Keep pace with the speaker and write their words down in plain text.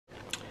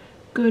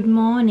Good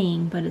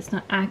morning, but it's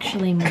not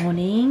actually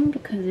morning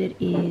because it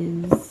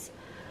is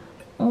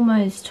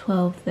almost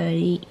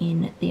 12:30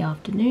 in the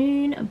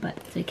afternoon, but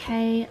it's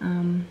okay.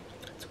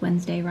 It's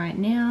Wednesday right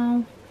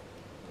now.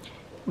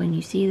 When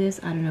you see this,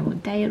 I don't know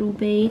what day it will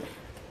be,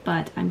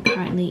 but I'm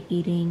currently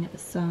eating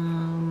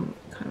some,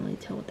 can't really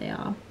tell what they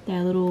are.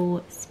 They're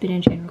little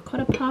spinach and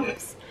ricotta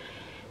puffs.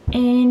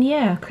 And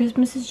yeah,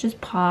 Christmas has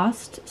just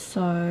passed,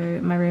 so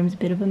my room's a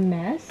bit of a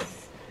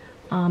mess.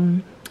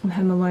 I'm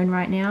home alone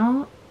right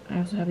now. I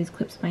also have these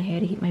clips in my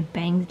hair to keep my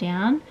bangs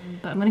down,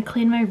 but I'm gonna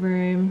clean my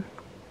room.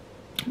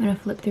 I'm gonna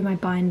flip through my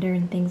binder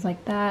and things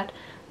like that,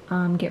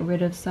 get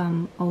rid of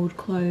some old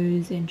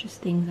clothes and just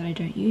things that I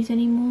don't use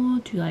anymore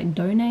to like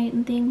donate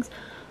and things.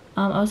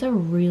 I also have a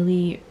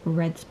really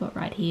red spot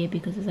right here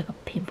because there's like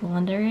a pimple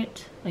under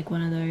it, like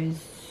one of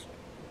those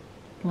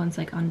ones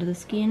like under the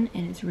skin,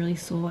 and it's really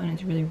sore and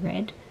it's really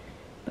red,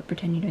 but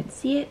pretend you don't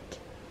see it.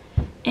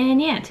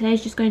 And yeah,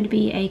 today's just going to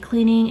be a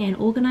cleaning and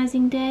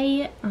organizing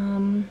day.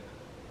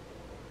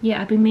 Yeah,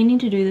 I've been meaning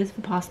to do this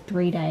for the past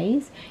 3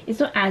 days.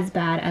 It's not as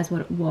bad as what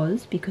it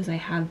was because I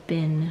have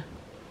been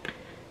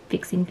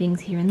fixing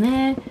things here and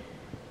there.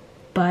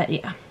 But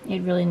yeah,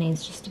 it really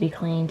needs just to be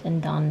cleaned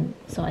and done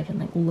so I can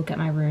like look at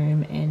my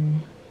room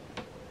and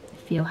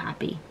feel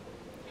happy.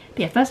 But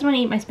yeah, first I'm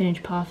gonna eat my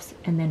spinach puffs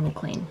and then we'll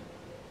clean.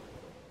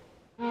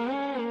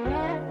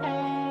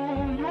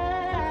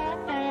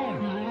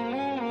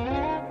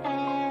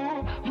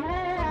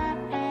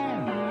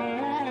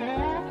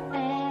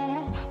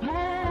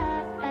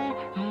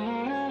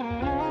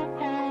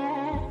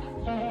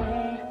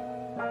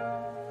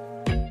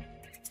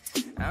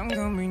 I'm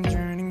going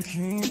turning,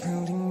 keep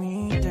holding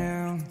me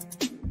down.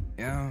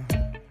 Yeah.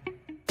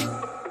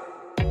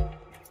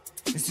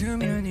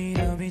 수면이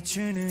더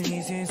비추는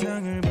이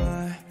세상을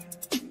봐.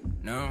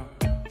 No.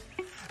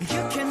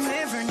 You can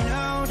never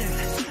know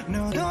that.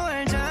 너도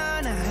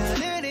알잖아.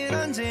 하늘은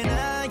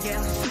언제나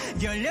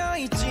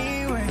열려있지.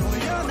 왜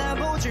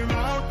올려다보질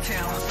못해.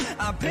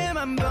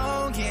 앞에만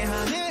보게.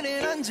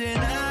 하늘은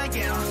언제나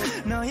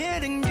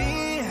너의 등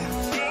뒤에.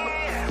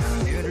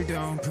 이를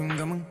덮은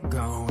검은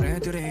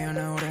거울애들이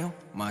나오래요.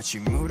 마치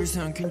물을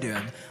삼킨 듯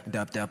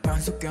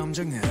답답한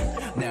속감정은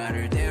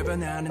나를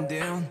대변하는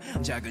듯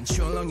작은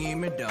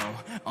출렁임에도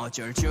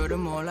어쩔 줄은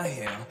몰라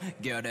해요.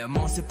 결의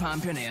모습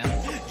한편에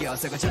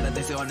껴서가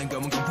잘라대서 얼른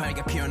검은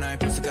곰팡이가 피어날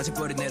필수까지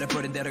뿌리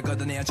내려버린 대로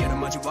걷어내야 죄는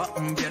마주워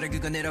별을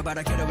그거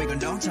내려봐라 괴로워 이건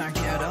너잘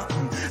캐러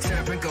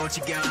슬픈 꽃이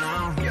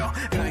겨눠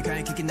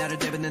가까이 깊이 나를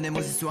대변해 내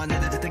모습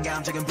쏘아내는 듯한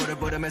감정은 불을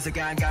부르면서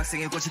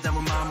감각성의 꽃이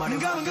담은 마음 어린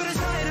검은 그릇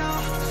사이로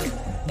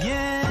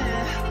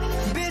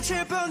Yeah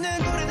빛을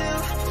뻗는 고리들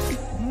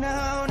No,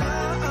 no,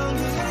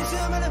 그날의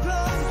수많은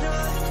봄들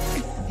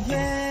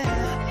Yeah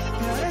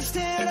별을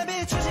스틸러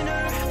비추지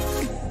널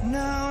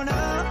No, no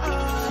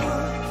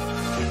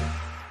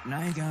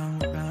나의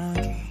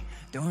감각이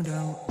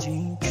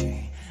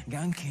또다지지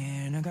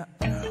않게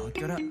나가려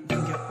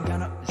끌어당겨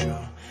가눠줘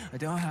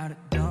더 하루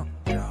더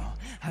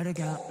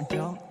하루가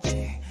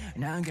더지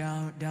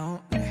나가 더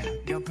내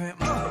옆에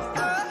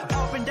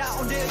Up and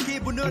down 내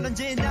기분은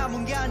언제나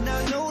뭔가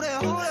날 노래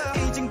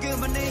이젠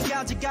그만해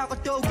가져가고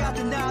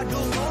똑같은 나도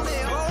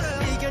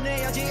원해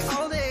이겨내야지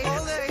all day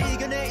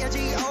이겨내야지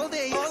all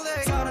day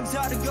사람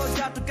사는 거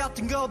다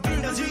똑같은 거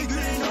빛나지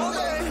그린 all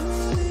day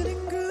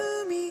오늘은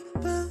꿈이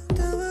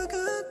바다와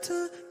같아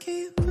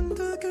깊은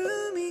더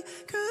금이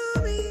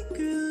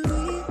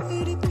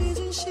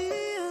흐릿해진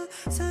시야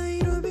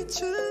사이로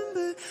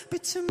비춘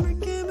빛은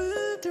붉게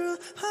물들어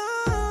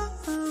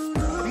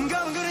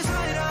검은 그릇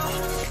사이로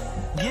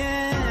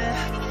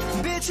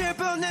Yeah 빛을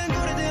뻗는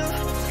고리들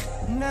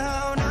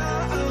No, no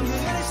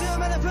그날의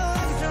수많은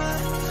봄들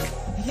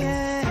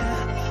Yeah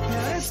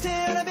별을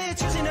스틸러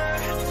비추지 널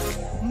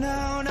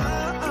No, no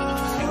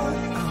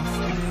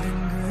오늘은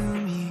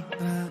꿈이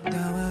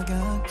바다와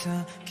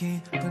같아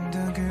깊은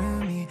더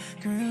금이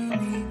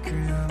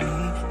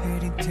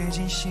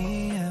흐릿해진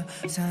시야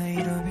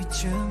사이로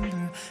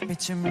비춘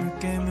빛은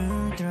붉게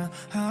물들어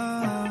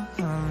Oh,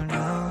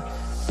 no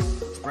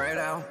Spread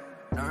out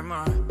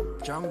널만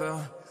전부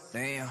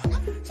내요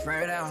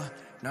Spread out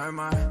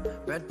널만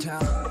뱉어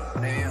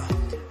내요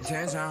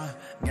세상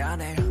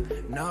가네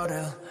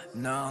너를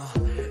너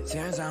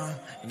세상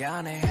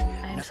가네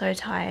I'm so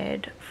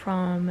tired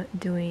from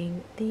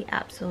doing the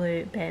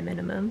absolute bare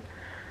minimum.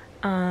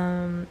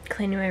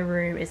 Cleaning my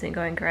room isn't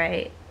going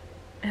great.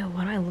 Ew,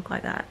 why do I look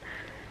like that?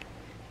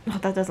 Oh,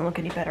 that doesn't look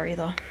any better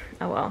either.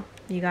 Oh well,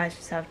 you guys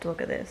just have to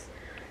look at this.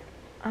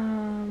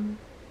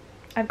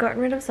 I've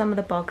gotten rid of some of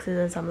the boxes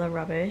and some of the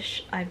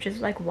rubbish. I've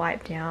just like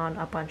wiped down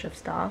a bunch of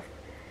stuff,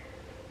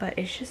 but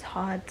it's just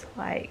hard to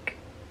like,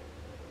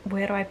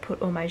 where do I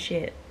put all my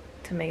shit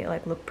to make it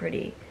like look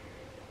pretty?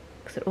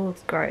 Because it all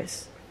looks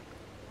gross.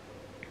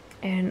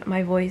 And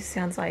my voice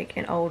sounds like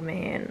an old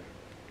man.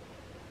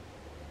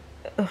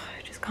 Ugh,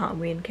 I just can't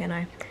win, can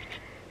I?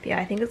 But yeah,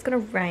 I think it's gonna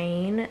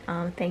rain.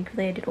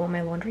 Thankfully I did all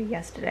my laundry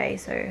yesterday,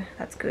 so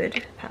that's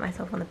good. Pat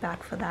myself on the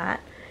back for that.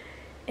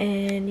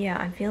 And yeah,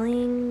 I'm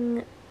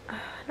feeling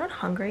not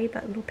hungry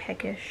but a little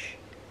peckish.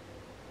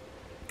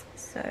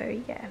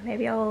 So yeah,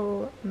 maybe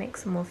I'll make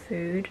some more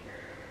food.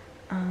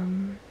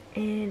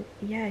 And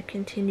yeah,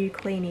 continue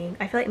cleaning.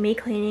 I feel like me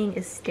cleaning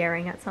is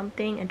staring at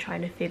something and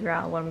trying to figure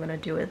out what I'm gonna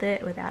do with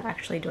it without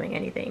actually doing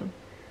anything.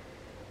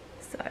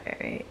 So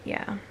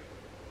yeah.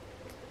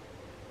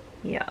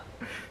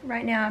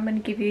 Right now I'm going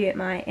to give you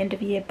my end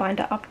of year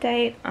binder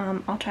update.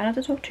 I'll try not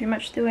to talk too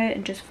much through it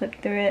and just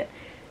flip through it,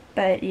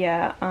 but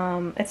yeah,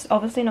 it's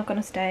obviously not going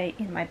to stay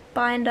in my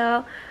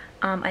binder.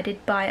 I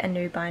did buy a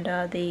new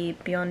binder, the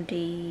Beyond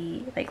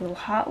D like little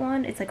heart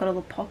one. It's like got a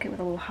little pocket with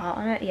a little heart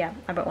on it. Yeah,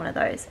 I bought one of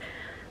those.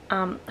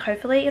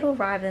 Hopefully it'll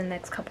arrive in the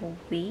next couple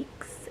of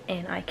weeks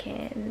and I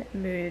can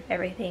move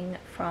everything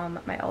from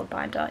my old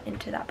binder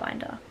into that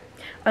binder.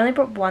 I only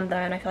brought one though,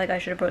 and I feel like I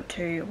should have brought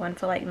two. One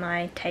for like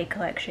my Tay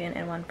collection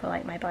and one for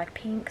like my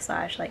Blackpink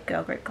 / like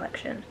girl group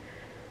collection.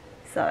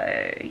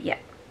 So yeah.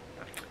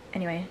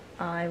 Anyway,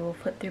 I will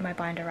flip through my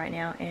binder right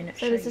now and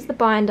show you. So this is the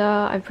binder.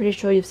 I'm pretty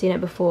sure you've seen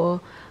it before.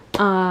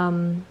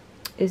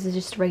 This is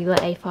just a regular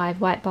A5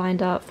 white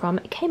binder from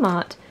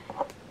Kmart.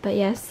 But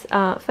yes,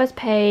 first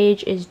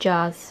page is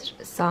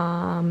just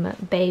some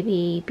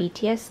baby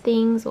BTS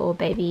things or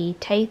baby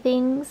Tay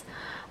things.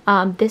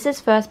 This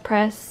is first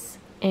press.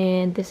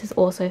 And this is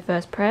also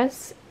first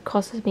press.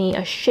 Costed me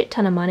a shit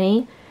ton of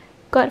money.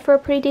 Got it for a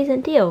pretty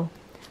decent deal.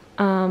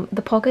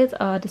 The pockets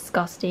are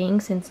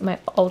disgusting since my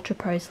Ultra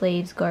Pro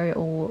sleeves go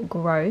all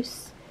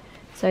gross.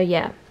 So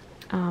yeah,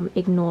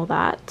 ignore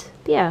that.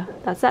 But yeah,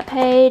 that's that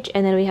page.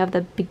 And then we have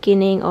the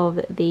beginning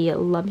of the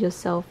Love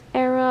Yourself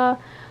era.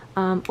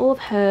 All of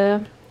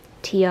her,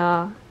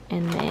 Tia,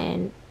 and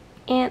then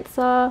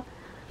Answer.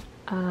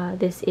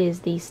 This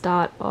is the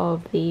start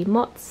of the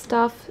Mott's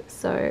stuff,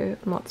 so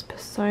Mott's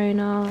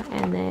Persona,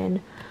 and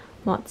then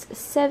Mott's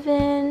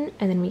 7,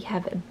 and then we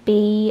have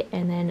B,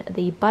 and then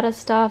the Butter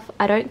stuff.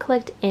 I don't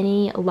collect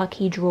any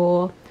Lucky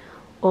Draw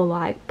or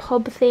like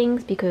Pob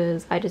things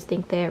because I just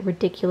think they're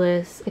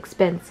ridiculous,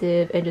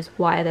 expensive, and just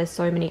why there's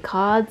so many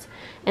cards.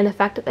 And the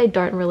fact that they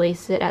don't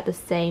release it at the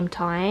same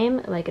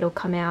time, like it'll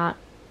come out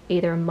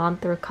either a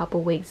month or a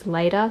couple weeks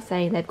later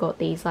saying they've got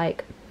these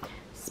like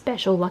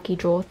special lucky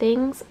draw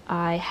things,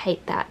 I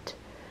hate that.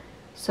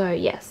 So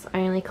yes, I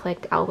only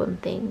collect album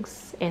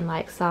things and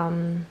like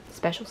some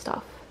special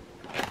stuff.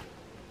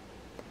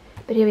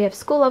 But here we have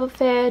School Love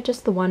Affair,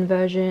 just the one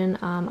version.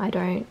 I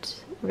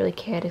don't really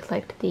care to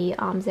collect the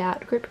Arms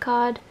Out group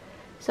card,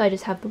 so I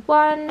just have the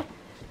one.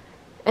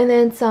 And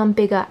then some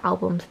bigger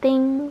album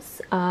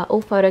things,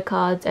 all photo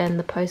cards and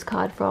the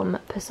postcard from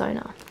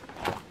Persona.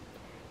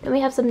 Then we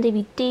have some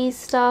DVD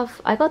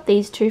stuff. I got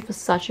these two for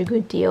such a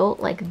good deal.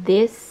 Like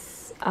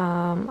this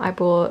I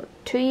bought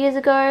 2 years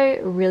ago,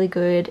 really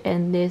good,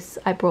 and this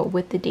I brought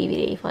with the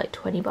DVD for like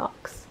 20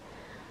 bucks.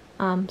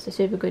 So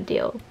super good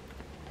deal.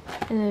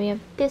 And then we have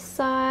this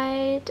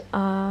side,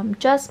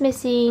 just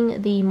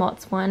missing the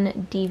Mott's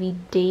one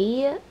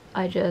DVD.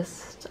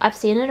 I've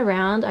seen it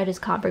around, I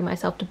just can't bring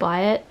myself to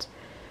buy it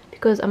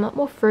because I'm a lot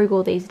more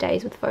frugal these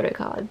days with photo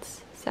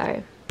cards.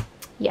 So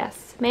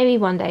yes, maybe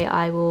one day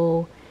I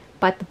will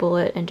bite the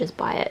bullet and just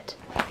buy it.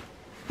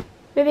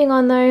 Moving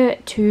on though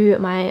to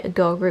my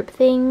girl group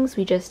things,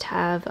 we just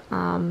have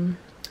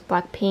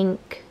Blackpink,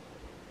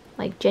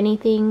 like Jennie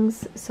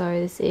things.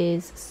 So this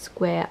is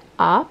Square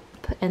Up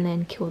and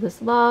then Kill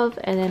This Love,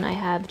 and then I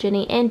have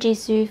Jennie and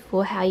Jisoo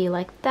for How You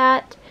Like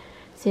That,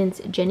 since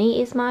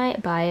Jennie is my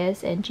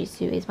bias and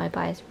Jisoo is my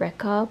bias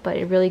wrecker, but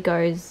it really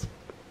goes,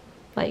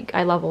 like,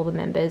 I love all the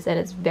members and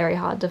it's very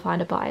hard to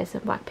find a bias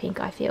in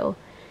Blackpink, I feel,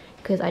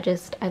 because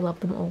I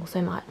love them all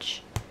so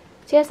much.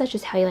 So yes, that's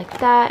just How You Like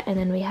That. And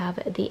then we have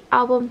the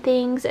album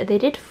things. They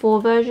did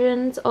 4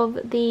 versions of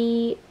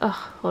the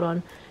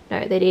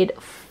they did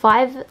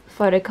 5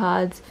 photo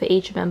cards for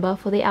each member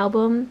for the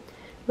album,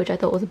 which I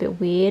thought was a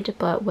bit weird,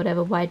 but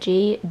whatever,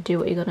 YG, do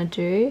what you're gonna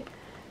do.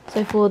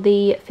 So for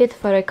the 5th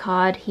photo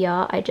card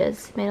here, I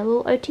just made a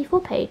little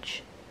OT4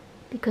 page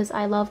because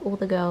I love all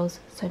the girls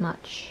so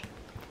much.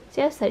 So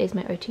yes, that is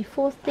my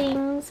OT4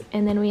 things.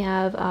 And then we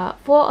have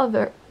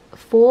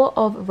 4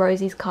 of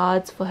Rosie's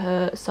cards for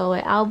her solo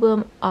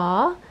album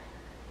R,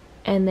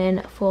 and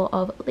then 4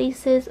 of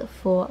Lisa's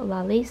for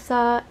La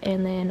Lisa,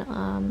 and then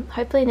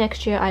hopefully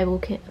next year I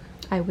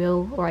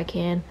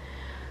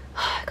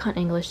can't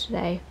English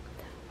today.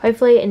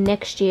 Hopefully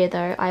next year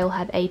though I will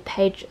have a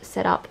page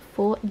set up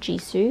for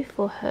Jisoo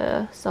for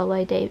her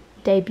solo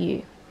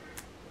debut.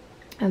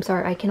 I'm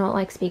sorry, I cannot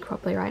like speak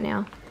properly right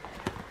now.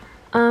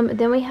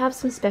 Then we have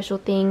some special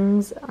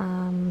things.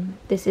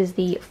 This is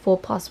the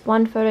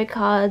 4+1 photo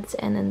cards,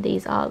 and then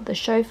these are the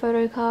show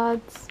photo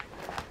cards.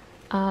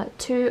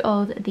 2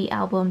 of the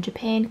album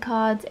Japan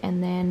cards,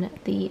 and then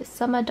the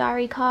summer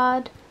diary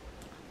card.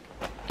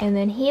 And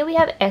then here we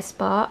have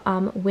aespa.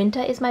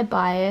 Winter is my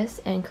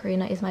bias and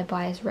Karina is my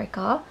bias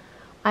wrecker.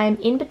 I am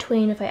in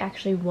between if I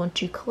actually want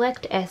to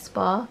collect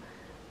aespa,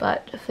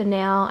 but for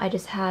now I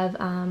just have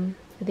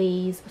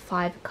these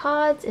 5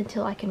 cards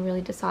until I can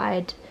really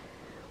decide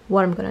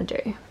what I'm gonna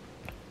do.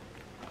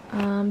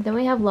 Then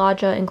we have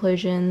larger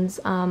inclusions.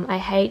 I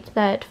hate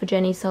that for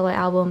Jenny's solo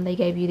album they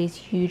gave you these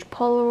huge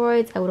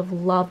Polaroids. I would have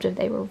loved if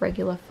they were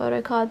regular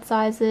photocard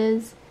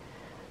sizes,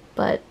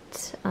 but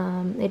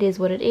it is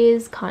what it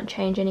is, can't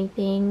change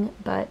anything.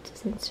 But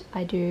since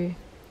I do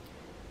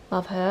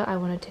love her, I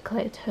wanted to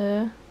collect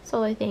her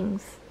solo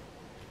things.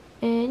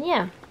 And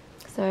yeah,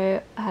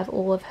 so I have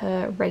all of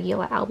her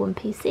regular album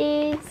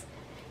PCs,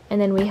 and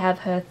then we have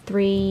her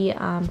 3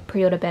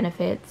 pre-order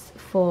benefits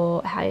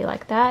for How You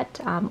Like That,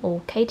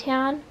 all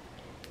K-Town.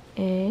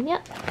 And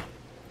yeah,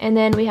 and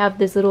then we have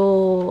this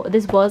little,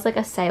 this was like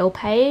a sale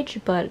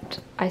page, but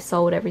I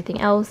sold everything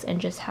else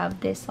and just have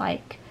this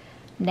like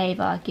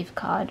Naver gift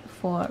card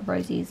for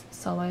Rosie's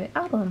solo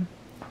album.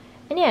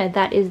 And yeah,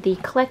 that is the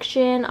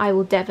collection. I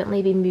will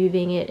definitely be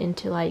moving it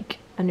into like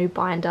a new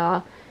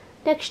binder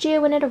next year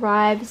when it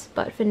arrives,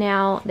 but for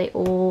now they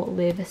all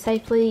live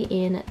safely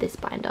in this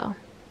binder.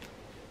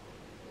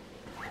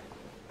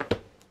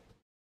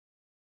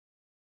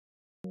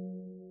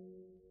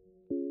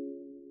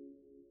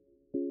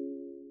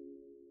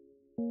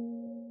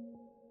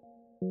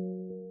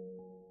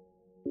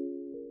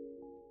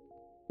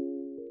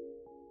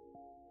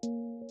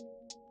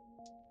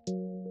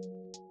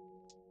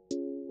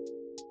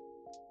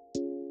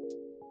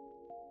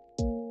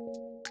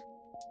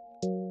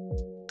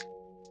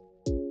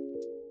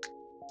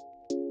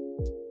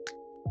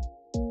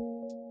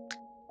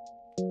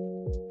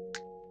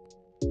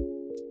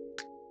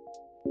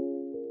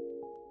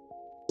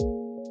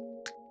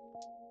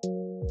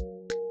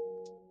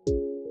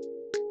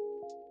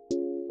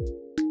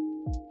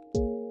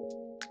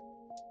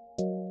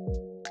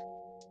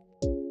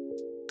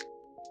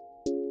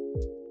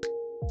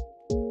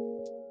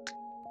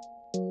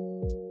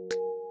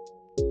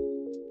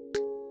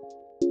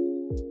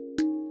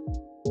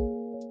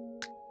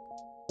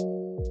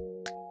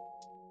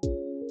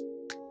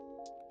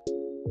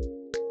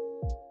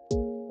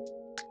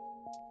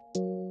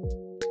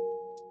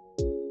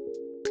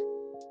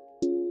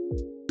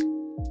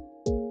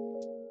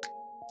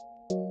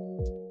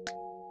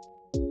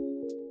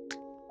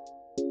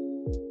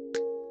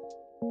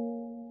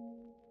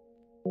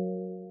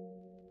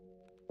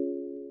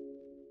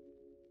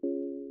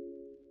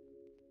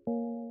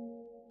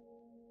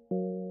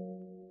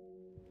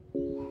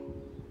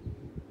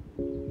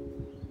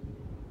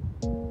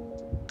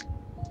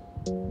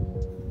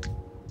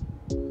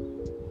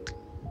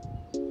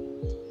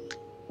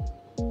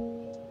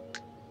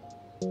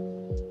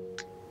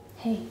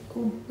 Hey,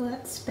 ooh,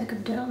 that speck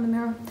of dirt on the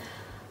mirror.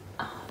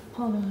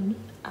 Hold on,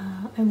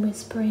 I'm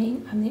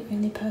whispering. I'm the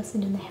only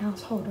person in the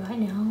household right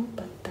now,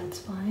 but that's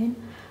fine.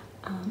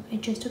 I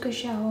just took a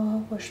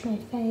shower, washed my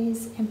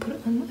face, and put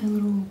on a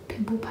little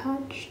pimple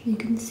patch. You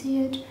can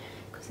see it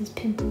because this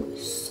pimple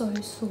is so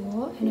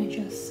sore, and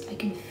I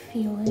can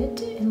feel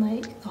it, and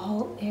like the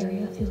whole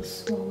area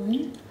feels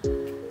swollen.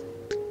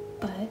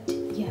 But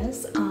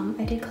yes,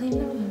 I did clean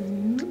the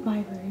room,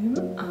 my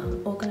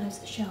room,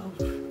 organized the shelf.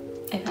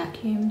 I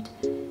vacuumed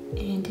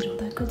and did all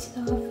that good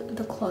stuff.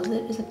 The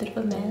closet is a bit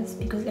of a mess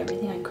because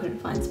everything I couldn't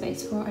find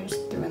space for I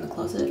just threw in the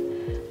closet.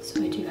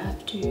 So I do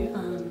have to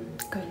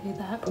go through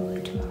that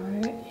probably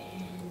tomorrow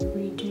and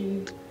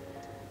redo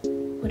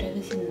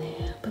whatever's in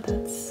there. But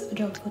that's a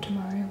job for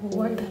tomorrow. We'll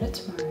worry about it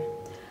tomorrow.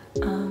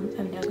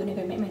 I'm now going to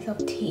go make myself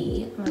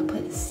tea. I'm going to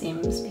play The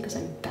Sims because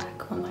I'm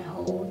back on my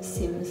whole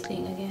Sims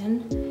thing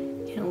again.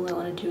 And all I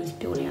want to do is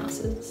build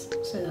houses.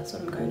 So that's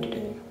what I'm going to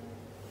do.